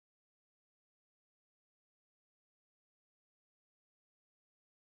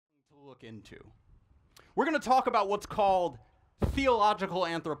look into. We're going to talk about what's called theological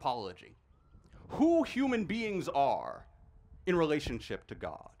anthropology, who human beings are in relationship to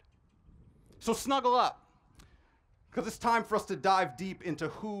God. So snuggle up, because it's time for us to dive deep into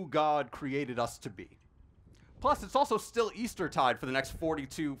who God created us to be. Plus, it's also still Eastertide for the next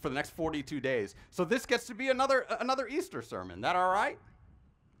 42 days. So this gets to be another Easter sermon. That all right?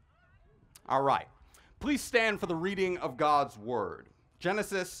 All right. Please stand for the reading of God's word.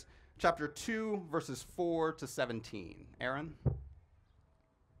 Genesis chapter 2, verses 4 to 17. Aaron? I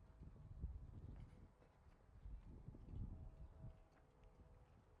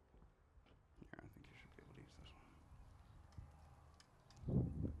think you should be able to use this one.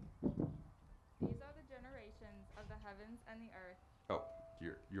 These are the generations of the heavens and the earth. Oh,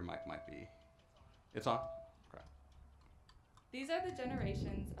 your mic might be... It's on? Okay. These are the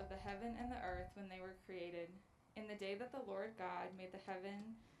generations of the heaven and the earth when they were created, in the day that the Lord God made the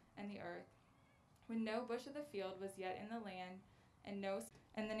heaven and the earth, when no bush of the field was yet in the land, and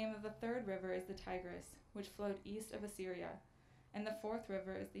the name of the third river is the Tigris, which flowed east of Assyria, and the fourth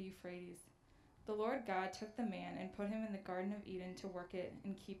river is the Euphrates. The Lord God took the man and put him in the Garden of Eden to work it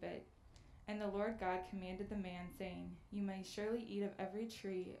and keep it. And the Lord God commanded the man, saying, You may surely eat of every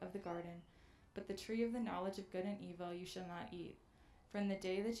tree of the garden, but the tree of the knowledge of good and evil you shall not eat. For in the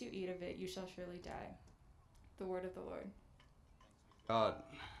day that you eat of it, you shall surely die. The word of the Lord.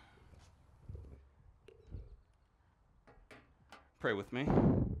 Pray with me.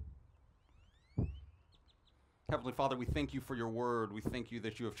 Heavenly Father, we thank you for your word. We thank you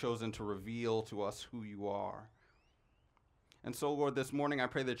that you have chosen to reveal to us who you are. And so, Lord, this morning I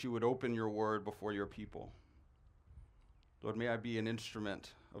pray that you would open your word before your people. Lord, may I be an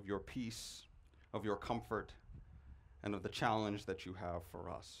instrument of your peace, of your comfort, and of the challenge that you have for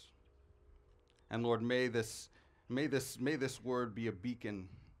us. And Lord, may this word be a beacon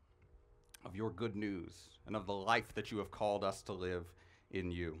of your good news and of the life that you have called us to live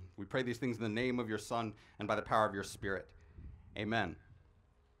in you. We pray these things in the name of your Son and by the power of your Spirit. Amen.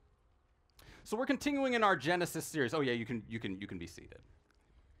 So we're continuing in our Genesis series. Oh yeah, you can be seated.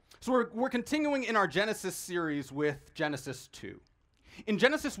 So we're continuing in our Genesis series with Genesis 2. In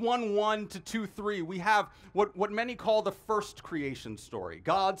Genesis 1:1 to 2:3, we have what many call the first creation story.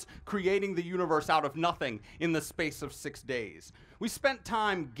 God's creating the universe out of nothing in the space of 6 days. We spent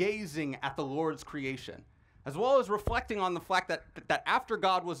time gazing at the Lord's creation, as well as reflecting on the fact that after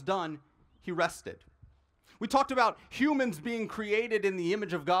God was done, he rested. We talked about humans being created in the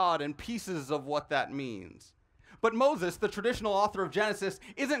image of God and pieces of what that means. But Moses, the traditional author of Genesis,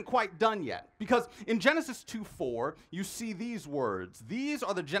 isn't quite done yet, because in Genesis 2:4, you see these words, "These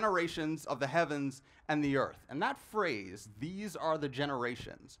are the generations of the heavens and the earth." And that phrase, "these are the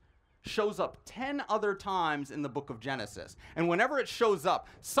generations," shows up 10 other times in the book of Genesis. And whenever it shows up,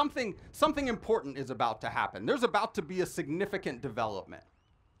 something important is about to happen. There's about to be a significant development.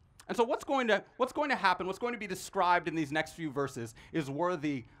 And so what's going to happen, what's going to be described in these next few verses is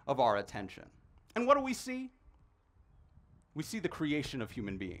worthy of our attention. And what do we see? We see the creation of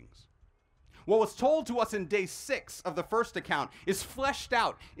human beings. What was told to us in day 6 of the first account is fleshed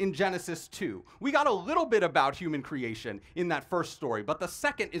out in Genesis 2. We got a little bit about human creation in that first story, but the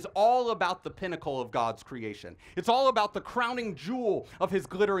second is all about the pinnacle of God's creation. It's all about the crowning jewel of his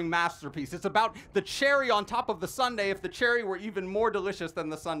glittering masterpiece. It's about the cherry on top of the sundae, if the cherry were even more delicious than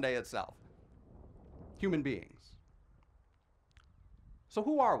the sundae itself. Human beings. So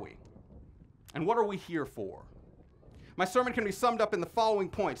who are we? And what are we here for? My sermon can be summed up in the following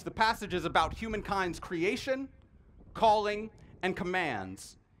points. The passage is about humankind's creation, calling, and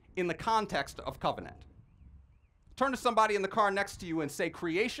commands in the context of covenant. Turn to somebody in the car next to you and say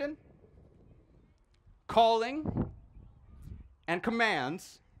creation, calling, and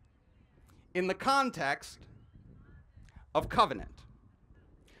commands in the context of covenant.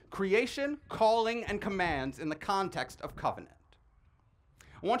 Creation, calling, and commands in the context of covenant.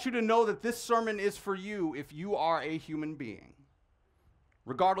 I want you to know that this sermon is for you if you are a human being.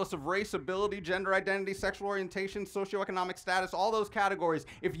 Regardless of race, ability, gender identity, sexual orientation, socioeconomic status, all those categories,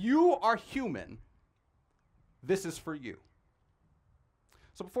 if you are human, this is for you.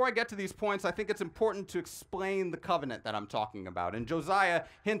 So before I get to these points, I think it's important to explain the covenant that I'm talking about. And Josiah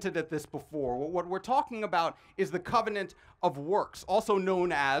hinted at this before. What we're talking about is the covenant of works, also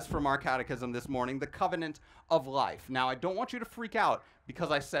known as, from our catechism this morning, the covenant of life. Now, I don't want you to freak out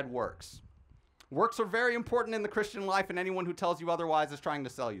because I said works. Works are very important in the Christian life, and anyone who tells you otherwise is trying to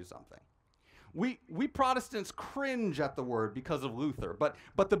sell you something. We Protestants cringe at the word because of Luther,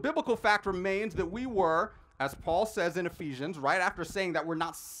 but the biblical fact remains that we were, As Paul says in Ephesians, right after saying that we're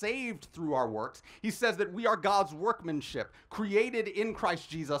not saved through our works, he says that we are God's workmanship, created in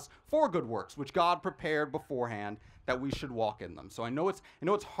Christ Jesus for good works, which God prepared beforehand that we should walk in them. So I know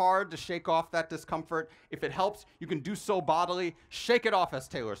it's hard to shake off that discomfort. If it helps, you can do so bodily. Shake it off, as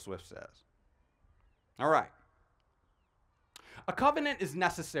Taylor Swift says. All right. A covenant is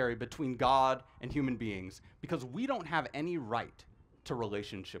necessary between God and human beings because we don't have any right to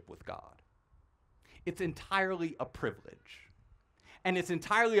relationship with God. It's entirely a privilege. And it's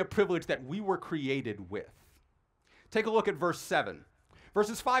entirely a privilege that we were created with. Take a look at verse 7.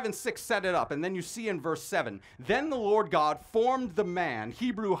 Verses 5 and 6 set it up, and then you see in verse 7, then the Lord God formed the man,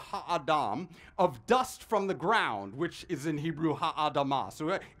 Hebrew ha'adam, of dust from the ground, which is in Hebrew ha'adamah.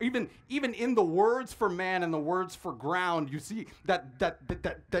 So even in the words for man and the words for ground, you see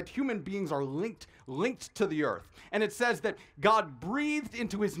that human beings are linked to the earth. And it says that God breathed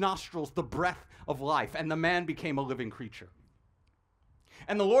into his nostrils the breath of life, and the man became a living creature.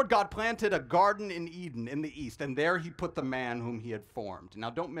 And the Lord God planted a garden in Eden in the east, and there he put the man whom he had formed.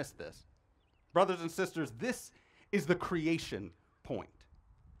 Now don't miss this. Brothers and sisters, this is the creation point.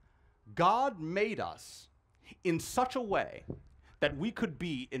 God made us in such a way that we could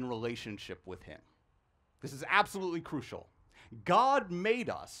be in relationship with him. This is absolutely crucial. God made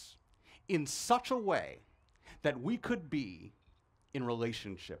us in such a way that we could be in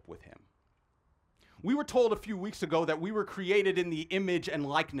relationship with him. We were told a few weeks ago that we were created in the image and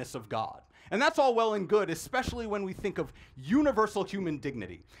likeness of God. And that's all well and good, especially when we think of universal human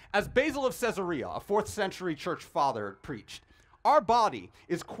dignity. As Basil of Caesarea, a 4th century church father, preached, our body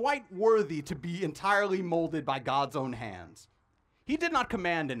is quite worthy to be entirely molded by God's own hands. He did not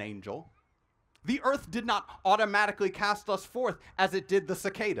command an angel. The earth did not automatically cast us forth as it did the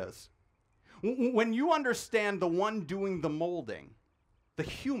cicadas. When you understand the one doing the molding, the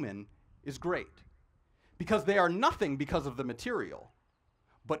human is great. Because they are nothing because of the material,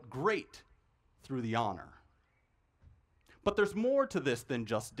 but great through the honor. But there's more to this than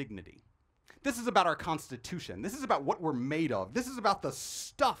just dignity. This is about our constitution. This is about what we're made of. This is about the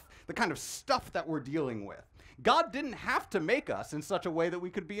stuff, the kind of stuff that we're dealing with. God didn't have to make us in such a way that we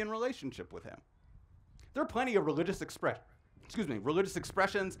could be in relationship with him. There are plenty of religious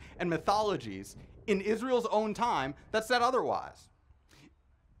expressions and mythologies in Israel's own time that said otherwise.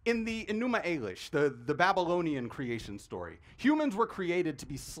 In the Enuma Elish, the Babylonian creation story, humans were created to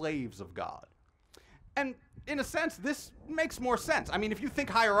be slaves of God. And in a sense, this makes more sense. I mean, if you think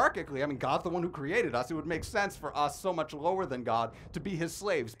hierarchically, God's the one who created us. It would make sense for us so much lower than God to be his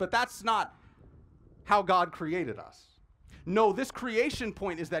slaves. But that's not how God created us. No, this creation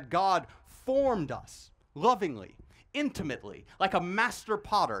point is that God formed us lovingly, intimately, like a master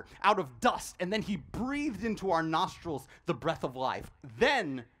potter out of dust, and then he breathed into our nostrils the breath of life.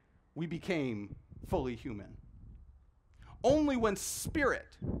 Then we became fully human. Only when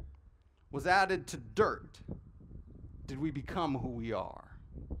spirit was added to dirt did we become who we are.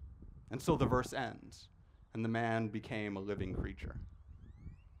 And so the verse ends, and the man became a living creature.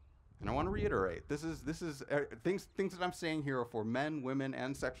 And I want to reiterate, this is things that I'm saying here are for men, women,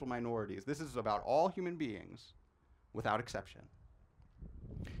 and sexual minorities. This is about all human beings, without exception.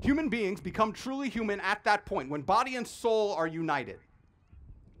 Human beings become truly human at that point, when body and soul are united.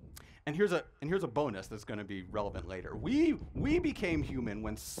 And here's a bonus that's going to be relevant later. We became human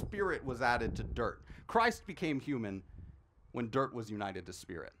when spirit was added to dirt. Christ became human when dirt was united to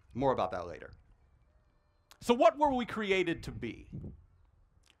spirit. More about that later. So what were we created to be?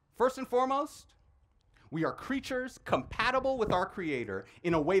 First and foremost, we are creatures compatible with our Creator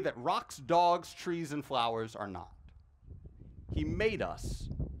in a way that rocks, dogs, trees, and flowers are not. He made us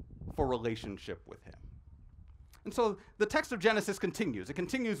for relationship with him. And so the text of Genesis continues. It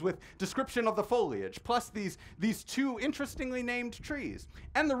continues with description of the foliage, plus these two interestingly named trees,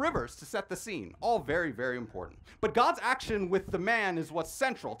 and the rivers to set the scene. All very, very important. But God's action with the man is what's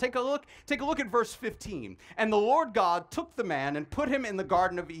central. Take a look at verse 15. And the Lord God took the man and put him in the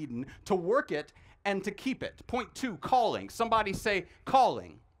Garden of Eden to work it and to keep it. Point 2, calling. Somebody say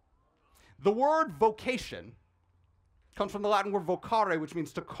calling. The word vocation comes from the Latin word vocare, which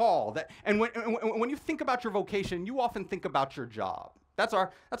means to call. And when you think about your vocation, you often think about your job. That's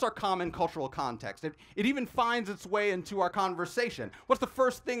our common cultural context. It even finds its way into our conversation. What's the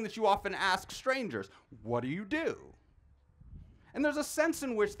first thing that you often ask strangers? What do you do? And there's a sense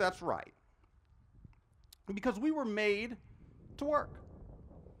in which that's right. Because we were made to work.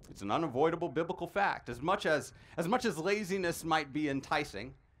 It's an unavoidable biblical fact. As much as laziness might be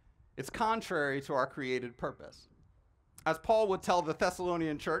enticing, it's contrary to our created purpose. As Paul would tell the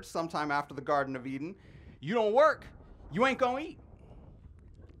Thessalonian church sometime after the Garden of Eden, you don't work, you ain't gonna eat.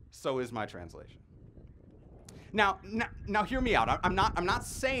 So is my translation. Now hear me out. I'm not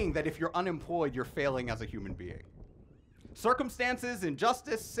saying that if you're unemployed, you're failing as a human being. Circumstances,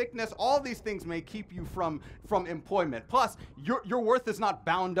 injustice, sickness, all these things may keep you from employment. Plus, your worth is not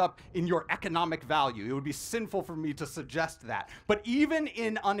bound up in your economic value. It would be sinful for me to suggest that. But even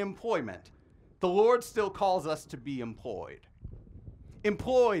in unemployment, the Lord still calls us to be employed.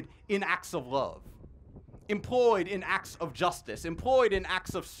 Employed in acts of love. Employed in acts of justice. Employed in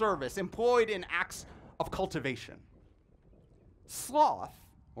acts of service. Employed in acts of cultivation. Sloth,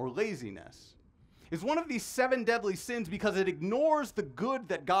 or laziness, is one of these 7 deadly sins because it ignores the good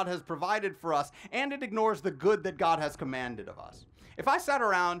that God has provided for us, and it ignores the good that God has commanded of us. If I sat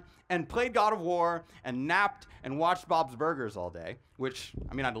around and played God of War and napped and watched Bob's Burgers all day, which,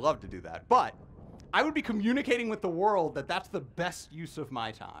 I mean, I'd love to do that, but I would be communicating with the world that that's the best use of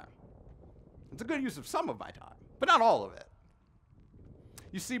my time. It's a good use of some of my time, but not all of it.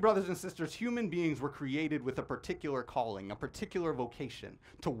 You see, brothers and sisters, human beings were created with a particular calling, a particular vocation,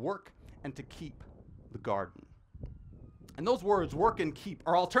 to work and to keep the garden. And those words, work and keep,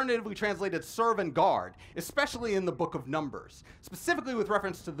 are alternatively translated serve and guard, especially in the book of Numbers, specifically with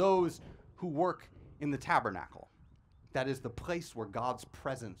reference to those who work in the tabernacle. That is the place where God's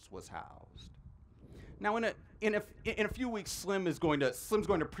presence was housed. Now, in a few weeks, Slim's going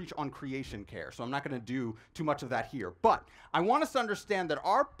to preach on creation care, so I'm not going to do too much of that here. But I want us to understand that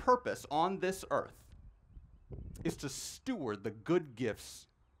our purpose on this earth is to steward the good gifts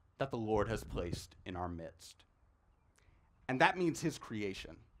that the Lord has placed in our midst. And that means his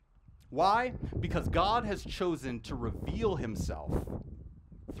creation. Why? Because God has chosen to reveal himself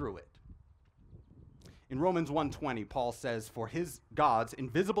through it. In Romans 1:20, Paul says, "For his God's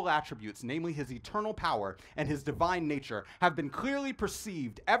invisible attributes, namely his eternal power and his divine nature, have been clearly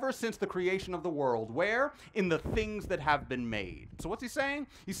perceived ever since the creation of the world." Where? In the things that have been made. So what's he saying?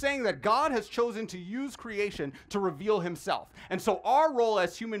 He's saying that God has chosen to use creation to reveal himself. And so our role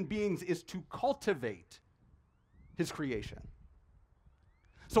as human beings is to cultivate his creation.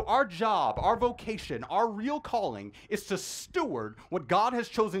 So our job, our vocation, our real calling is to steward what God has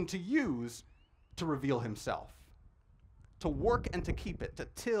chosen to use to reveal himself, to work and to keep it, to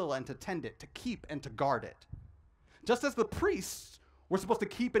till and to tend it, to keep and to guard it. Just as the priests were supposed to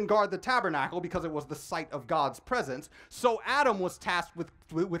keep and guard the tabernacle because it was the site of God's presence, so Adam was tasked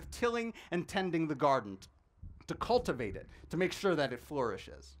with tilling and tending the garden, to cultivate it, to make sure that it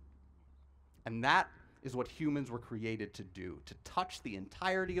flourishes. And that is what humans were created to do, to touch the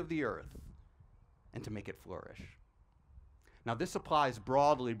entirety of the earth and to make it flourish. Now, this applies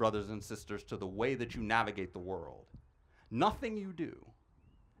broadly, brothers and sisters, to the way that you navigate the world. Nothing you do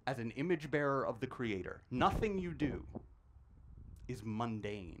as an image bearer of the Creator, nothing you do is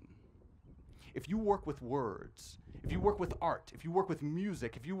mundane. If you work with words, if you work with art, if you work with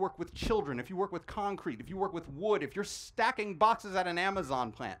music, if you work with children, if you work with concrete, if you work with wood, if you're stacking boxes at an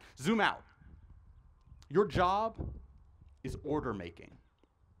Amazon plant, zoom out. Your job is order making.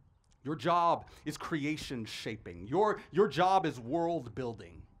 Your job is creation shaping. Your job is world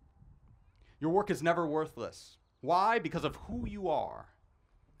building. Your work is never worthless. Why? Because of who you are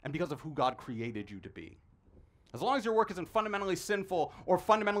and because of who God created you to be. As long as your work isn't fundamentally sinful or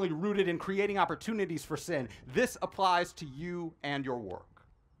fundamentally rooted in creating opportunities for sin, this applies to you and your work.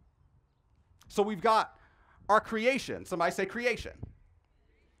 So we've got our creation. Somebody say creation.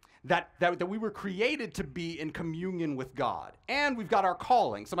 That we were created to be in communion with God. And we've got our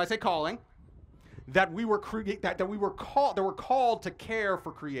calling. Somebody say calling. That we were called to care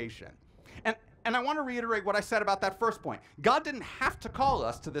for creation. And I want to reiterate what I said about that first point. God didn't have to call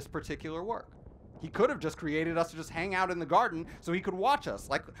us to this particular work. He could have just created us to just hang out in the garden so he could watch us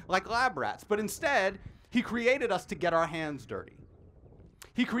like lab rats. But instead, he created us to get our hands dirty.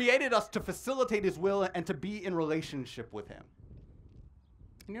 He created us to facilitate his will and to be in relationship with him.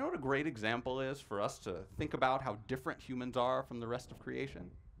 And you know what a great example is for us to think about how different humans are from the rest of creation?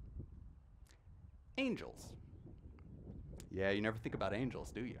 Angels. Yeah, you never think about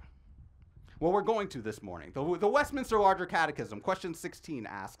angels, do you? Well, we're going to this morning. The Westminster Larger Catechism, question 16,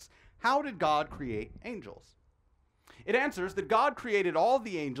 asks, how did God create angels? It answers that God created all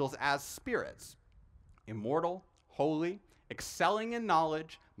the angels as spirits, immortal, holy, excelling in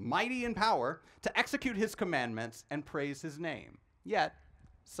knowledge, mighty in power, to execute his commandments and praise his name, yet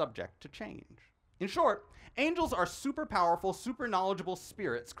subject to change. In short, angels are super powerful, super knowledgeable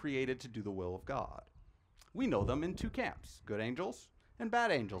spirits created to do the will of God. We know them in 2 camps, good angels and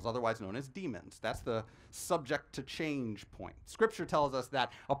bad angels, otherwise known as demons. That's the subject to change point. Scripture tells us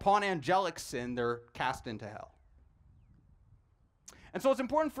that upon angelic sin, they're cast into hell. And so it's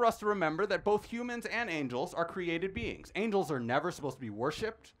important for us to remember that both humans and angels are created beings. Angels are never supposed to be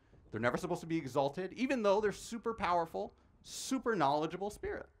worshipped. They're never supposed to be exalted, even though they're super powerful, super knowledgeable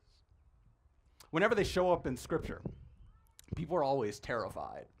spirits. Whenever they show up in Scripture, people are always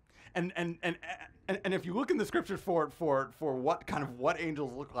terrified. And if you look in the Scriptures for what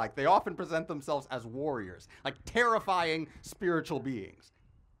angels look like, they often present themselves as warriors, like terrifying spiritual beings.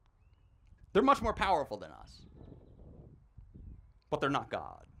 They're much more powerful than us, but they're not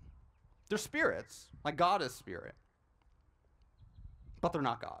God. They're spirits, like God is spirit, but they're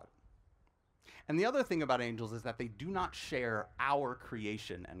not God. And the other thing about angels is that they do not share our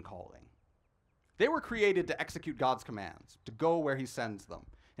creation and calling. They were created to execute God's commands, to go where he sends them,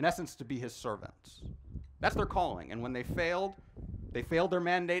 in essence, to be his servants. That's their calling. And when they failed their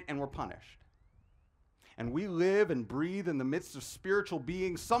mandate and were punished. And we live and breathe in the midst of spiritual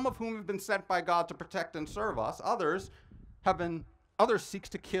beings, some of whom have been sent by God to protect and serve us. Others seek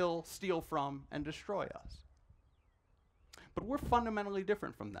to kill, steal from, and destroy us. But we're fundamentally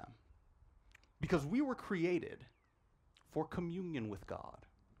different from them, because we were created for communion with God,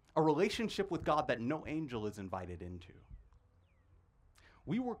 a relationship with God that no angel is invited into.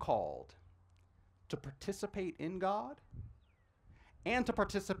 We were called to participate in God and to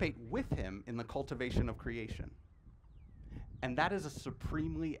participate with him in the cultivation of creation. And that is a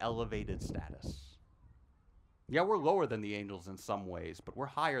supremely elevated status. Yeah, we're lower than the angels in some ways, but we're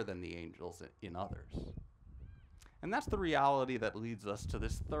higher than the angels in others. And that's the reality that leads us to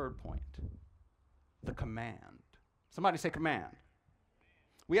this third point, the command. Somebody say command.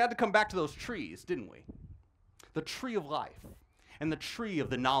 We had to come back to those trees, didn't we? The tree of life and the tree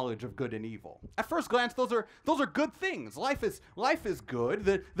of the knowledge of good and evil. At first glance, those are good things. Life is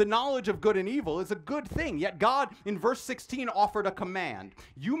good. The knowledge of good and evil is a good thing. Yet God, in verse 16, offered a command.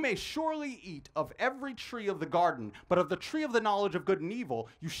 You may surely eat of every tree of the garden, but of the tree of the knowledge of good and evil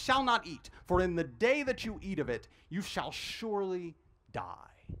you shall not eat, for in the day that you eat of it, you shall surely die.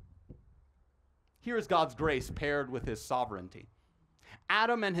 Here is God's grace paired with his sovereignty.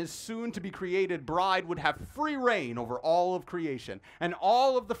 Adam and his soon-to-be-created bride would have free reign over all of creation and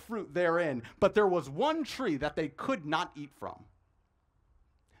all of the fruit therein, but there was one tree that they could not eat from.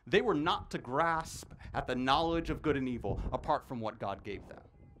 They were not to grasp at the knowledge of good and evil apart from what God gave them.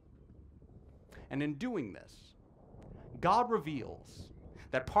 And in doing this, God reveals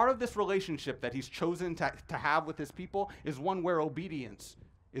that part of this relationship that he's chosen to have with his people is one where obedience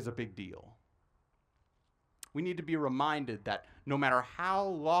is a big deal. We need to be reminded that no matter how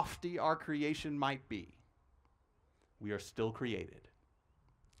lofty our creation might be, we are still created.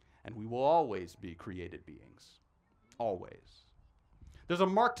 And we will always be created beings. Always. There's a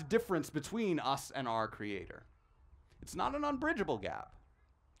marked difference between us and our Creator. It's not an unbridgeable gap,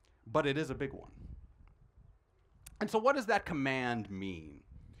 but it is a big one. And so what does that command mean?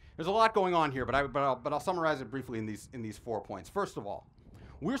 There's a lot going on here, but I'll summarize it briefly in these 4 points. First of all,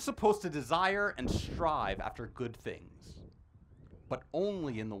 we're supposed to desire and strive after good things, but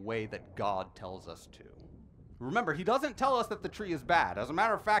only in the way that God tells us to. Remember, he doesn't tell us that the tree is bad. As a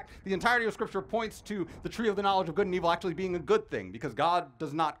matter of fact, the entirety of Scripture points to the tree of the knowledge of good and evil actually being a good thing, because God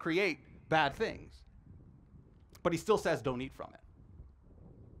does not create bad things. But he still says don't eat from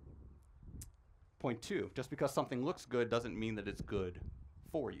it. Point 2, just because something looks good doesn't mean that it's good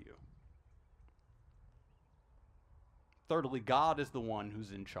for you. Thirdly, God is the one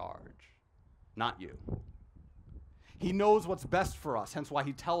who's in charge, not you. He knows what's best for us, hence why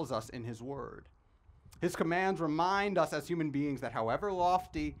he tells us in his word. His commands remind us as human beings that however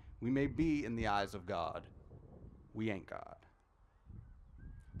lofty we may be in the eyes of God, we ain't God.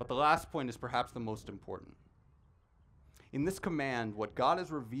 But the last point is perhaps the most important. In this command, what God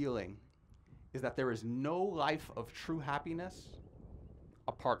is revealing is that there is no life of true happiness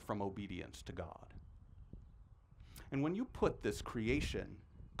apart from obedience to God. And when you put this creation,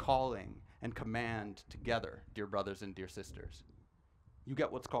 calling, and command together, dear brothers and dear sisters, you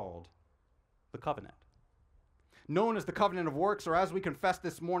get what's called the covenant. Known as the covenant of works, or as we confessed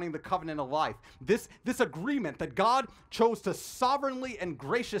this morning, the covenant of life. This agreement that God chose to sovereignly and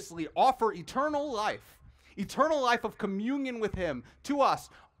graciously offer eternal life of communion with him to us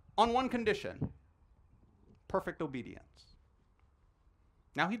on one condition: perfect obedience.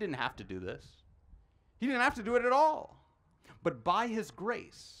 Now, he didn't have to do this. He didn't have to do it at all. But by his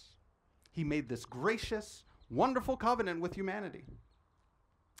grace, he made this gracious, wonderful covenant with humanity.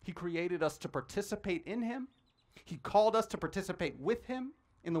 He created us to participate in him. He called us to participate with him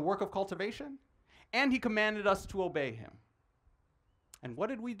in the work of cultivation. And he commanded us to obey him. And what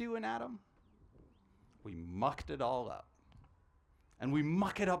did we do in Adam? We mucked it all up. And we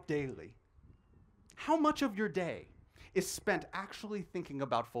muck it up daily. How much of your day is spent actually thinking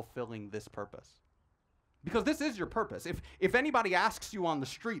about fulfilling this purpose? Because this is your purpose. If anybody asks you on the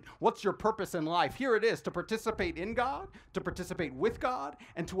street, what's your purpose in life? Here it is, to participate in God, to participate with God,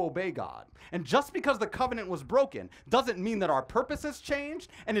 and to obey God. And just because the covenant was broken doesn't mean that our purpose has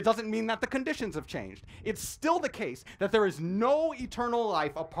changed, and it doesn't mean that the conditions have changed. It's still the case that there is no eternal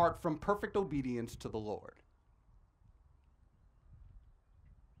life apart from perfect obedience to the Lord.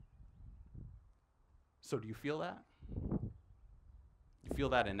 So do you feel that? You feel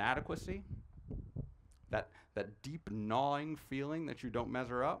that inadequacy? That deep gnawing feeling that you don't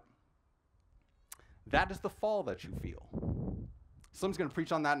measure up? That is the fall that you feel. Someone's going to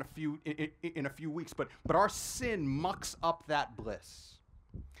preach on that in a few weeks, but our sin mucks up that bliss.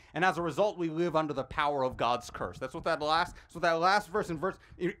 And as a result, we live under the power of God's curse. That's what that last verse in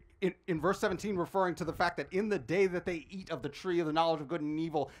verse 17, referring to the fact that in the day that they eat of the tree of the knowledge of good and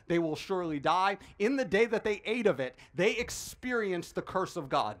evil, they will surely die. In the day that they ate of it, they experienced the curse of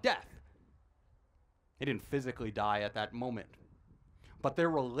God, death. They didn't physically die at that moment, but their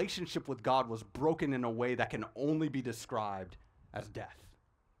relationship with God was broken in a way that can only be described as death.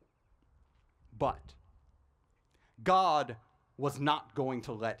 But God was not going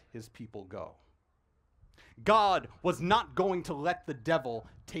to let his people go. God was not going to let the devil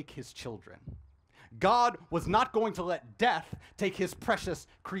take his children. God was not going to let death take his precious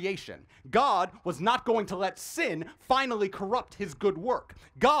creation. God was not going to let sin finally corrupt his good work.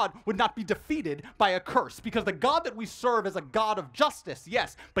 God would not be defeated by a curse, because the God that we serve is a God of justice,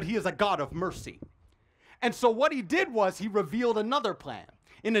 yes, but he is a God of mercy. And so what he did was he revealed another plan,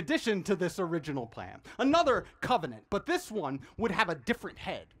 in addition to this original plan, another covenant, but this one would have a different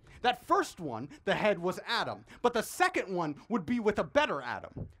head. That first one, the head was Adam, but the second one would be with a better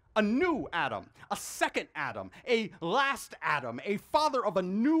Adam. A new Adam, a second Adam, a last Adam, a father of a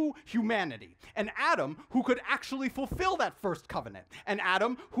new humanity. An Adam who could actually fulfill that first covenant. An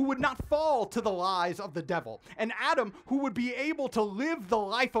Adam who would not fall to the lies of the devil. An Adam who would be able to live the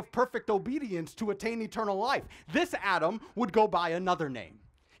life of perfect obedience to attain eternal life. This Adam would go by another name.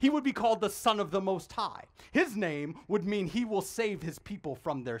 He would be called the Son of the Most High. His name would mean he will save his people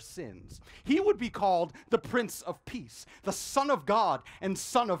from their sins. He would be called the Prince of Peace, the Son of God and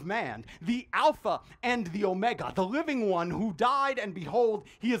Son of Man, the Alpha and the Omega, the living one who died, and behold,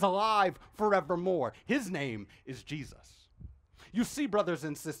 he is alive forevermore. His name is Jesus. You see, brothers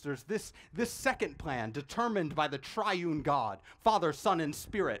and sisters, this second plan, determined by the triune God, Father, Son, and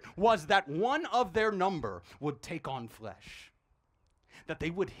Spirit, was that one of their number would take on flesh. That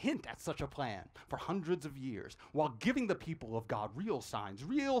they would hint at such a plan for hundreds of years, while giving the people of God real signs,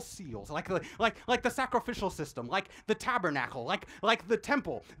 real seals, like the sacrificial system, like the tabernacle, like the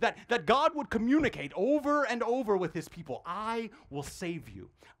temple, that God would communicate over and over with his people. I will save you.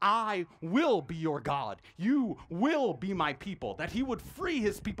 I will be your God. You will be my people. That he would free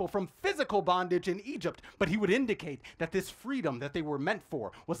his people from physical bondage in Egypt, but he would indicate that this freedom that they were meant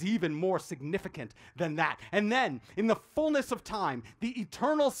for was even more significant than that. And then, in the fullness of time, the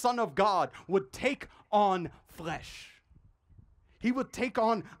eternal Son of God would take on flesh. He would take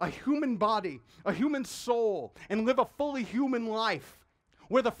on a human body, a human soul, and live a fully human life.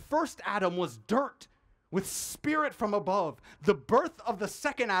 Where the first Adam was dirt with spirit from above, the birth of the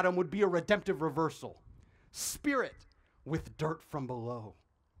second Adam would be a redemptive reversal. Spirit with dirt from below.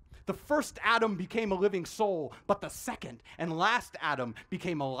 The first Adam became a living soul, but the second and last Adam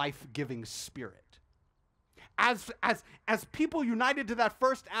became a life-giving spirit. As people united to that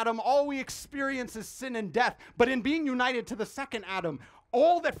first Adam, all we experience is sin and death. But in being united to the second Adam,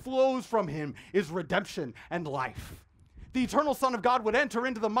 all that flows from him is redemption and life. The eternal Son of God would enter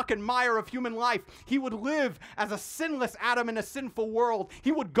into the muck and mire of human life. He would live as a sinless Adam in a sinful world.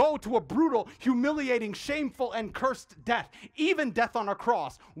 He would go to a brutal, humiliating, shameful, and cursed death, even death on a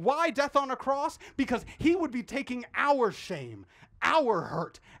cross. Why death on a cross? Because he would be taking our shame, our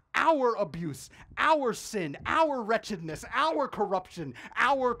hurt, our abuse, our sin, our wretchedness, our corruption,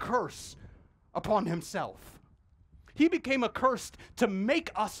 our curse upon himself. He became accursed to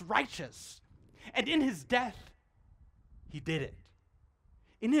make us righteous. And in his death, he did it.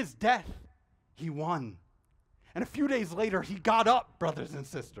 In his death, he won. And a few days later, he got up, brothers and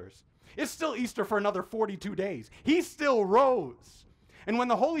sisters. It's still Easter for another 42 days. He still rose. And when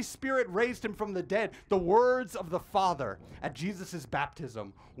the Holy Spirit raised him from the dead, the words of the Father at Jesus'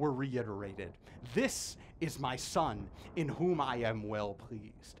 baptism were reiterated. This is my Son, in whom I am well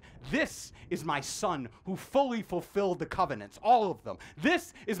pleased. This is my Son who fully fulfilled the covenants, all of them.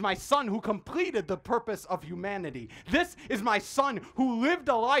 This is my Son who completed the purpose of humanity. This is my Son who lived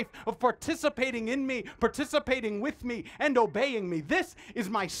a life of participating in me, participating with me, and obeying me. This is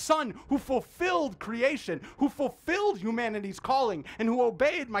my Son who fulfilled creation, who fulfilled humanity's calling, and who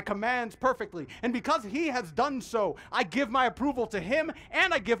obeyed my commands perfectly. And because he has done so, I give my approval to him,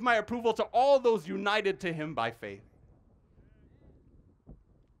 and I give my approval to all those united to him by faith.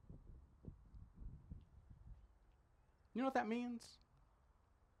 You know what that means?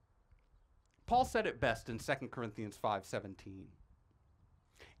 Paul said it best in 2 Corinthians 5:17.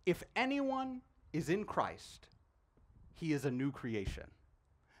 If anyone is in Christ, he is a new creation.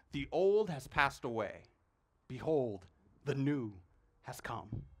 The old has passed away. Behold, the new has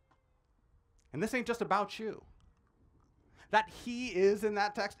come. And this ain't just about you. That he is in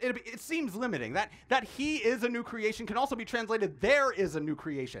that text, it seems limiting. That he is a new creation can also be translated, there is a new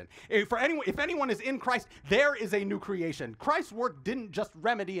creation. If anyone is in Christ, there is a new creation. Christ's work didn't just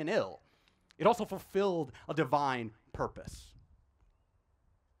remedy an ill. It also fulfilled a divine purpose.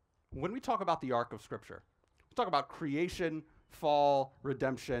 When we talk about the arc of Scripture, we talk about creation, fall,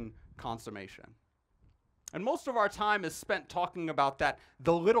 redemption, consummation. And most of our time is spent talking about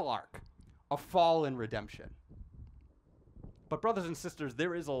the little arc of fall and redemption. But brothers and sisters,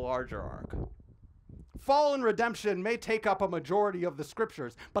 there is a larger arc. Fall and redemption may take up a majority of the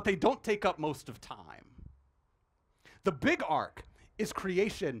scriptures, but they don't take up most of time. The big arc is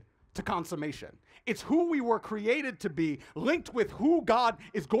creation to consummation. It's who we were created to be, linked with who God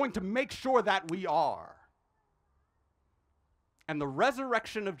is going to make sure that we are. And the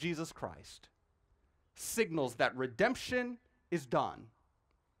resurrection of Jesus Christ signals that redemption is done,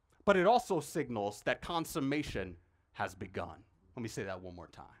 but it also signals that consummation has begun. Let me say that one more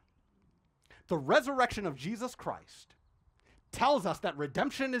time. The resurrection of Jesus Christ tells us that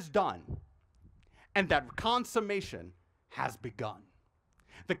redemption is done and that consummation has begun.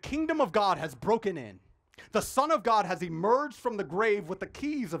 The kingdom of God has broken in. The Son of God has emerged from the grave with the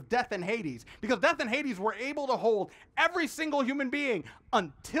keys of death and Hades, because death and Hades were able to hold every single human being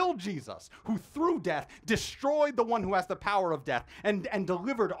until Jesus, who through death destroyed the one who has the power of death and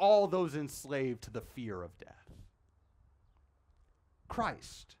delivered all those enslaved to the fear of death.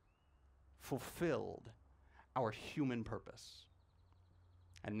 Christ fulfilled our human purpose.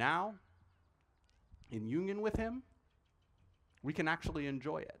 And now, in union with him, we can actually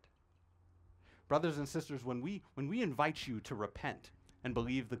enjoy it. Brothers and sisters, when we invite you to repent and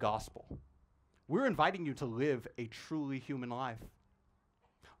believe the gospel, we're inviting you to live a truly human life.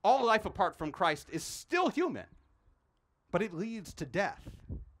 All life apart from Christ is still human, but it leads to death.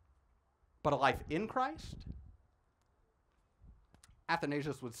 But a life in Christ?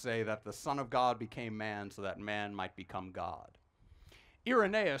 Athanasius would say that the Son of God became man so that man might become God.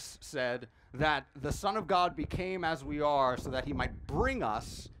 Irenaeus said that the Son of God became as we are so that he might bring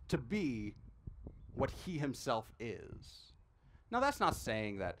us to be what he himself is. Now, that's not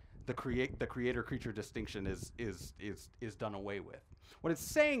saying that the creator-creature distinction is done away with. What it's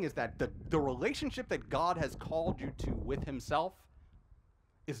saying is that the relationship that God has called you to with himself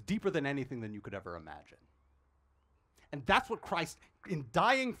is deeper than anything than you could ever imagine. And that's what Christ, in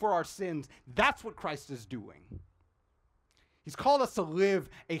dying for our sins, that's what Christ is doing. He's called us to live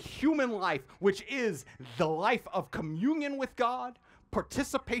a human life, which is the life of communion with God,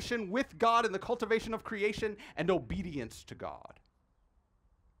 participation with God in the cultivation of creation, and obedience to God.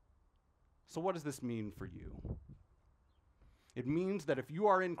 So what does this mean for you? It means that if you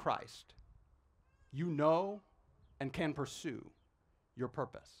are in Christ, you know and can pursue your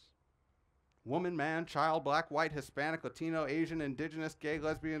purpose. Woman, man, child, black, white, Hispanic, Latino, Asian, indigenous, gay,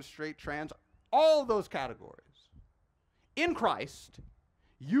 lesbian, straight, trans, all those categories. In Christ,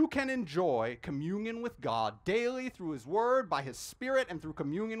 you can enjoy communion with God daily through his word, by his spirit, and through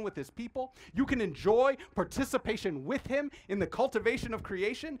communion with his people. You can enjoy participation with him in the cultivation of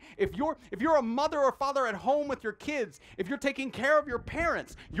creation. If you're a mother or father at home with your kids, if you're taking care of your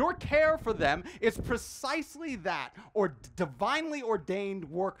parents, your care for them is precisely that, or divinely ordained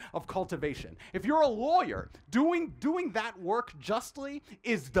work of cultivation. If you're a lawyer, doing that work justly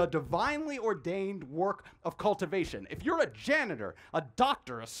is the divinely ordained work of cultivation. If you're a janitor, a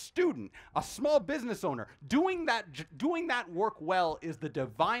doctor, a student, a small business owner, doing that work well is the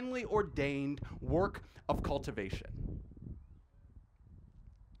divinely ordained work of cultivation.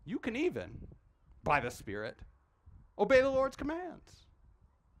 You can even, by the Spirit, obey the Lord's commands.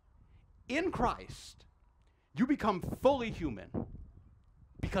 In Christ, you become fully human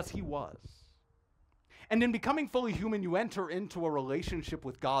because he was. And in becoming fully human, you enter into a relationship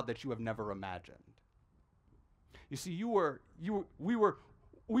with God that you have never imagined. You see, we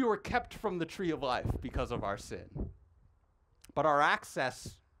were kept from the tree of life because of our sin. But our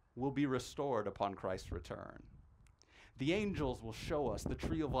access will be restored upon Christ's return. The angels will show us the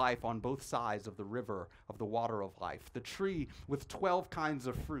tree of life on both sides of the river of the water of life, the tree with 12 kinds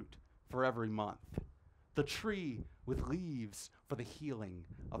of fruit for every month, the tree with leaves for the healing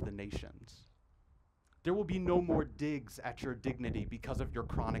of the nations. There will be no more digs at your dignity because of your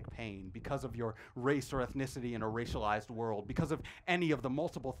chronic pain, because of your race or ethnicity in a racialized world, because of any of the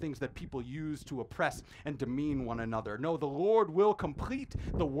multiple things that people use to oppress and demean one another. No, the Lord will complete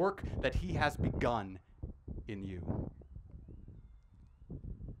the work that he has begun in you.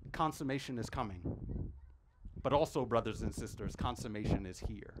 Consummation is coming. But also, brothers and sisters, consummation is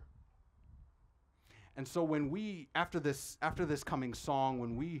here. And so when we, after this coming song,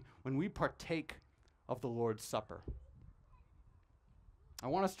 when we partake of the Lord's Supper, I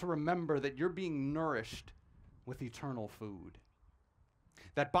want us to remember that you're being nourished with eternal food.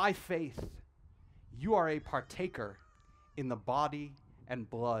 That by faith, you are a partaker in the body and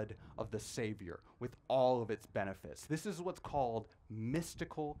blood of the Savior with all of its benefits. This is what's called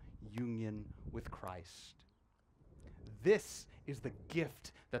mystical union with Christ. This is the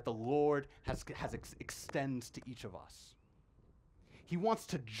gift that the Lord extends to each of us. He wants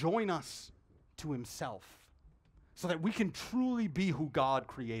to join us to himself so that we can truly be who God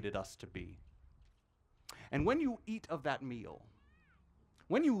created us to be. And when you eat of that meal,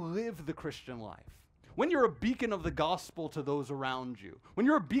 when you live the Christian life, when you're a beacon of the gospel to those around you, when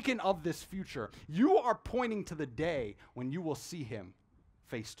you're a beacon of this future, you are pointing to the day when you will see him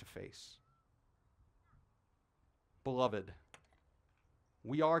face to face. Beloved,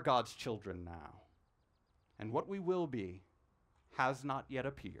 we are God's children now, and what we will be has not yet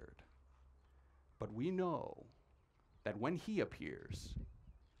appeared. But we know that when he appears,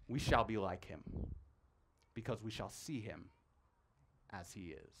 we shall be like him, because we shall see him as he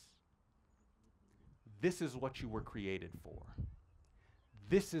is. This is what you were created for.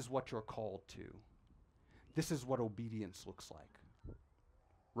 This is what you're called to. This is what obedience looks like.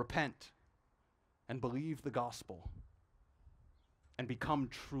 Repent and believe the gospel and become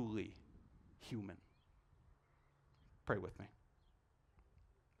truly human. Pray with me.